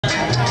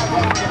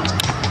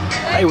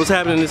Hey, what's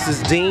happening? This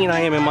is Dean. I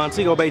am in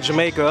Montego Bay,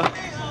 Jamaica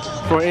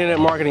for Internet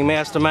Marketing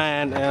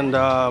Mastermind, and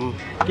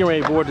getting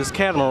ready to board this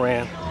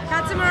catamaran.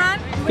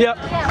 Catamaran?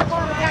 Yep.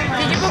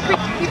 Did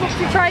you book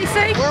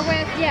Tracy? We're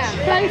with,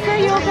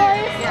 Tracy, you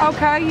guys? Yeah.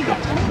 Okay, you go.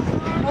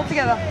 All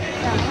together.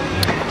 Yeah.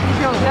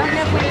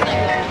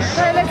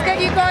 So let's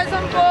get you guys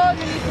on board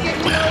and you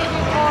can get you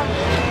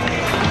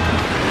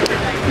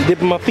on.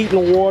 Dipping my feet in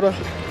the water.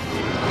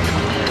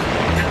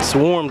 It's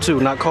warm too,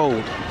 not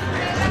cold.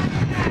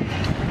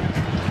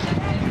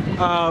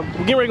 We're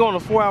getting ready to go on a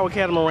 4-hour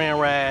catamaran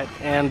ride,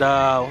 and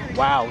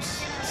wow,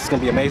 this is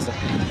gonna be amazing.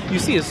 You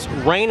see it's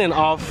raining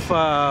off,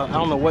 I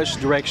don't know which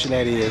direction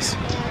that is,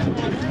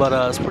 but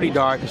it's pretty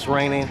dark, it's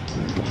raining.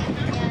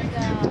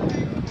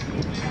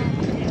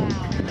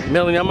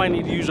 Melanie, I might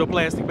need to use your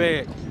plastic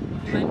bag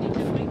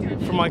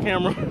for my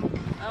camera.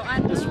 Oh, I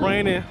know. It's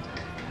raining.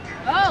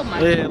 Oh my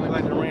God. Yeah, it looks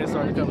like the rain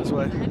started to come this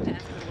way.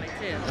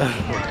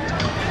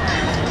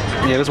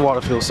 Yeah, this water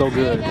feels so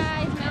good. Hey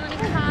guys,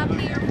 Melanie Cobb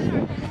here.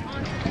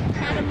 We're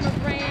heading on to the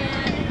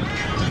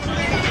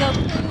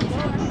catamaran.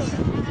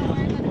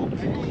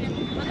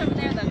 Look over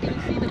there though, can you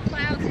see the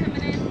clouds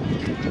coming in?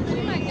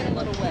 We might get a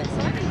little wet, so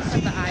I can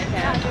put the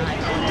iPad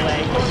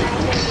away.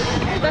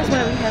 That's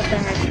why we have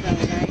bags though,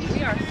 right? We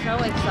are so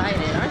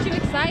excited. Aren't you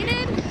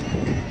excited?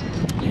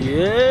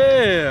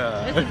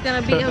 Yeah! This is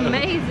gonna be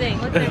amazing.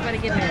 Look at everybody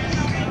getting in.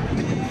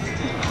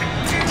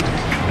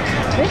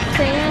 This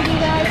sand, you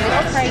guys, is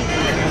crazy.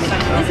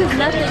 This is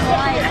nothing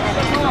like at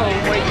home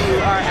where you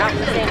are out in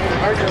the sand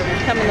or you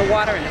come in the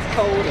water and it's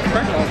cold.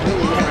 First of all, it's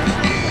really warm.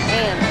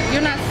 And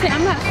you're not,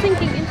 I'm not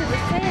sinking into the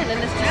sand,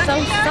 and it's just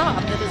so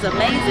soft. It is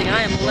amazing.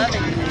 I am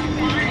loving it.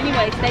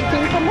 Anyway, stay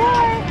tuned for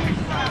more.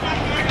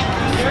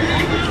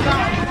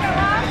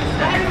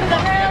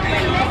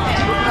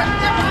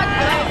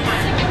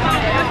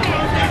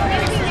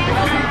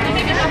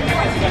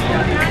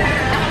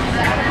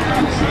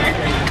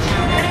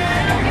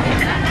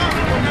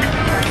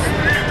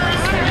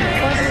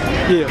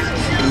 Yeah.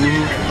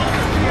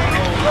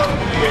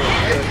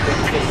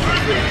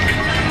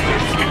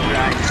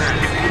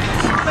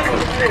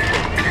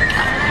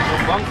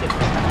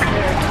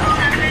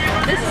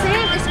 This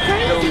sand is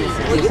crazy.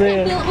 Well, you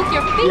can feel it with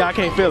your feet. Yeah, I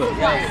can't feel it.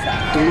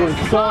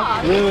 It's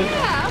soft, really?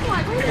 Yeah, I'm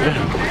like, wait a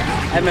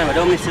minute. I remember,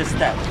 don't miss a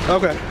step.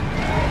 Okay.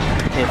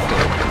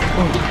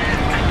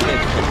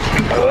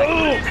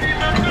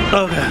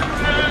 Okay.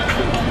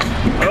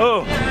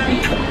 Oh.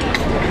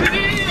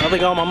 I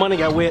think all my money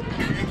got wet.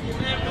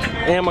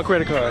 And my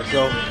credit card,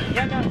 so.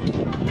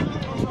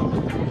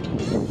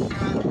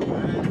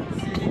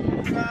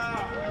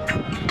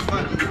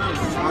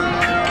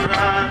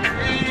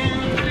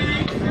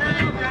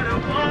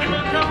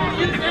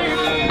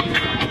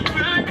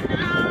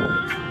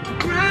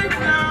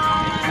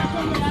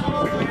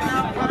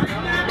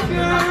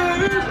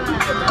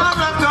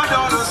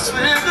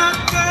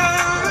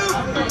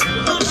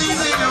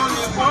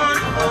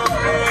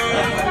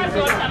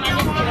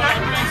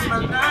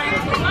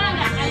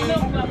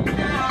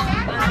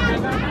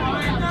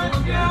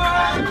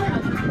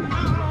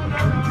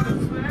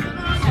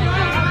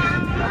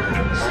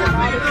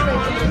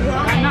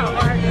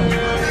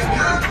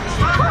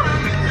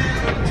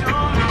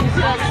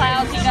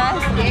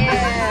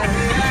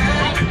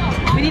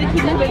 We need to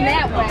keep moving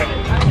that way.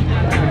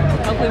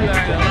 Hopefully we are.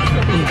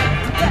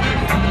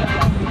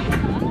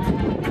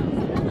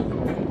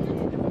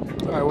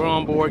 All right, we're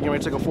on board. Getting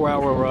ready to take a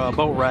 4-hour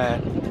boat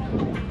ride.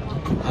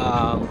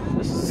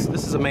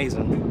 This is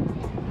amazing.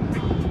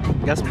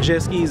 Got some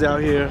jet skis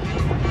out here.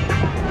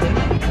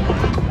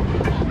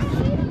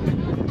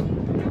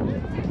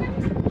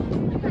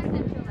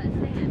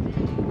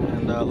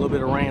 And a little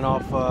bit of rain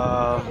off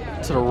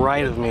to the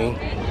right of me.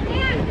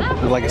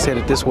 Like I said,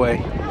 it this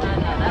way.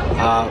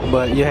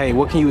 But yeah, hey,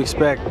 what can you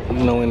expect?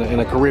 You know, in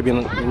a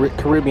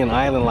Caribbean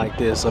island like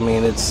this. I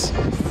mean, it's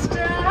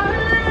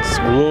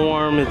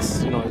warm.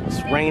 It's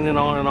it's raining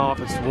on and off.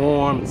 It's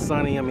warm. It's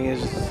sunny. I mean,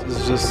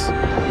 it's just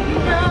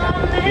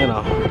you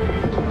know,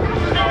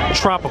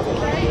 tropical.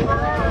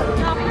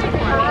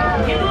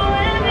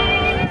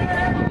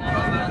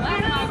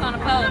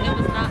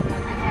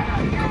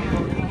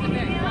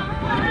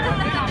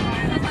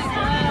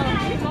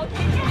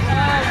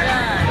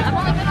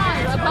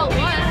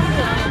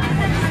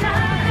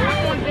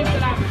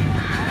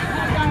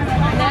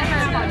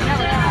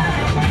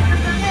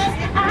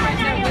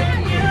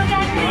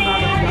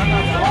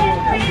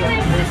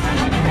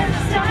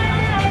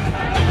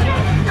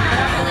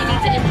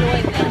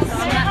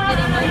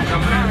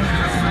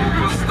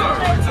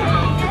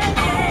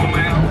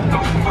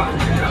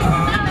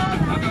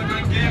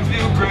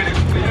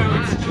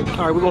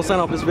 All right, we're gonna sign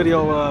off this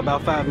video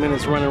about 5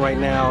 minutes running right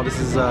now. This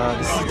is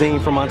Dean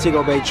from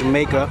Montego Bay,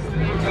 Jamaica,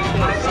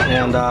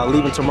 and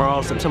leaving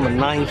tomorrow, September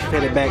 9th,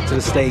 headed back to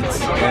the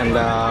States, and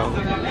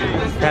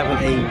having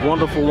a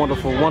wonderful,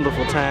 wonderful,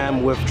 wonderful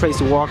time with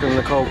Tracy Walker and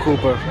Nicole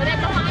Cooper.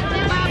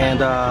 And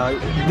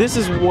this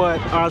is what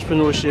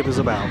entrepreneurship is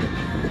about.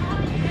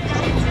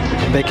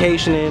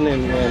 Vacationing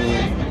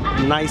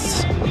and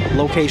nice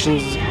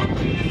locations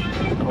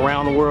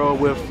around the world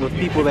with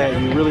people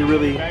that you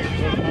really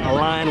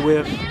align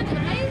with.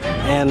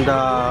 And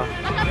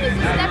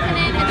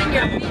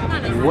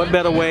what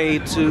better way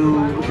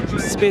to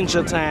spend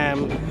your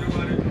time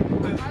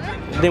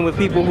than with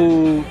people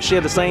who share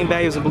the same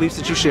values and beliefs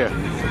that you share.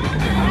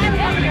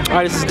 All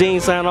right, this is Dean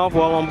signing off.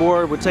 We're all on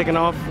board. We're taking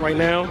off right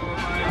now.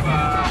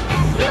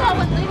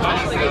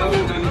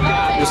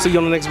 We'll see you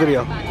on the next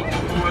video.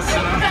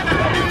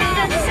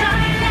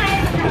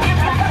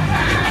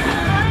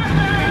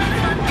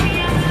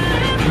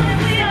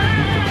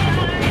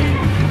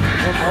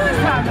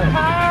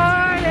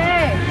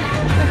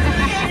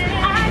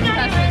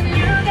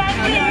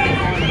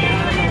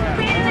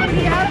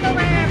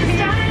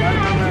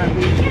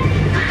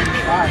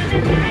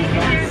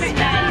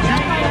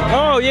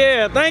 Oh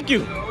yeah, thank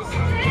you.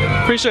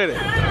 Appreciate it.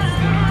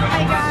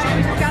 Hey guys,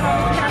 we just got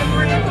on the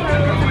catamaran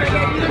cruise.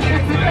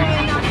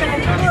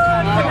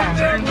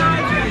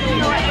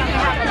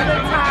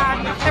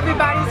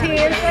 Everybody's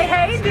here. Say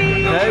hey,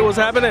 Dee. Hey, what's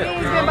happening?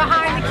 Dee's been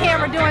behind the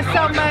camera doing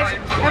so much.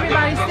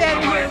 Everybody's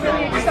standing here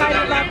really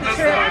excited about the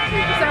trip.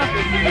 So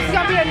it's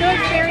going to be a new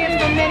experience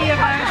for many of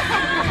us.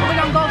 We're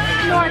going to go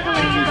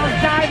snorkeling, go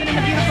diving in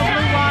the beautiful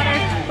blue water.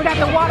 We got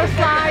the water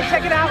slide.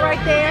 Check it out right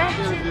there.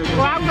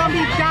 Well, I'm going to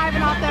be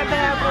diving off that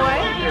bad boy.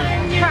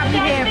 Probably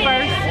head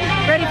first.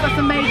 Ready for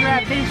some major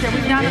adventure.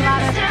 We've done a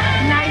lot of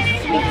nice,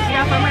 sweet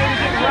stuff. I'm ready to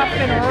get rough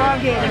and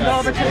rugged and go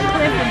over to the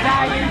cliff and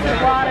dive into the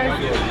water.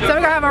 So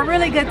we're going to have a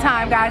really good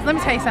time, guys. Let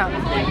me tell you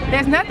something.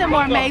 There's nothing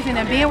more amazing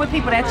than being with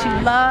people that you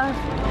love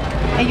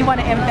and you want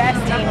to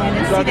invest in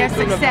and see their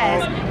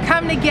success.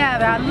 Come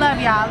together. I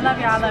love y'all. I love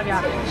y'all. I love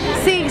y'all.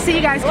 See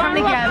you guys come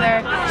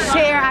together,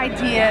 share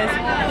ideas,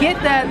 get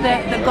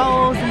the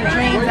goals and the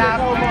dreams out,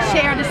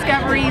 share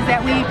discoveries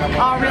that we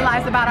all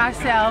realize about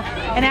ourselves,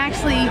 and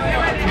actually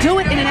do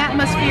it in an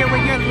atmosphere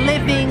where you're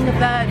living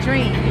the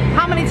dream.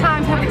 How many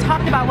times have we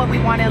talked about what we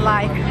want in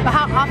life, but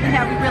how often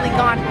have we really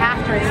gone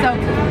after it? So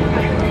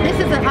this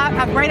is a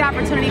great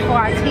opportunity for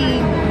our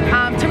team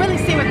to really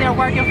see what they're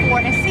working for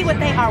and see what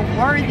they are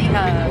worthy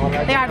of.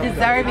 They are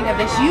deserving of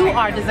this. You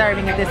are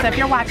deserving of this. So if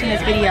you're watching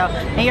this video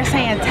and you're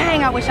saying,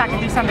 dang, I wish I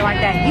could do something like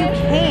that, you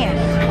can.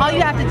 All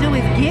you have to do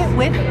is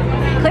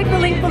click the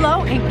link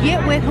below and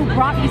get with who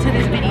brought you to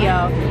this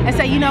video and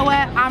say, you know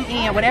what, I'm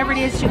in. Whatever it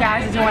is you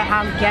guys are doing,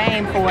 I'm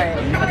game for it.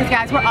 Because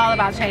guys, we're all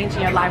about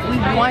changing your life. We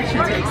want you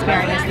to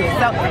experience this.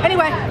 So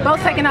anyway,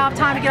 both taking off,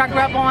 time to get our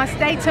grub on.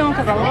 Stay tuned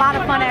because a lot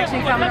of fun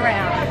action coming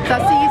around. So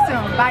see you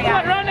soon. Bye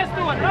guys.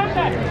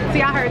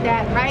 See, I heard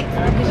that, right?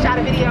 Just shot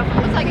a video.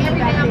 It's like every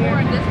day I'm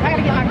wearing this. I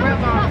gotta get my grub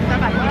on.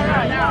 Somebody get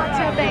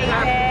on, baby.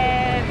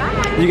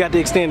 Bye. You got the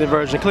extended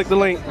version. Click the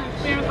link.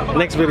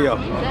 Next video.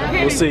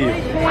 We'll see you.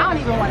 I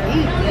don't even want to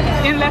eat.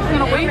 In less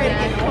than a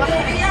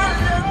week.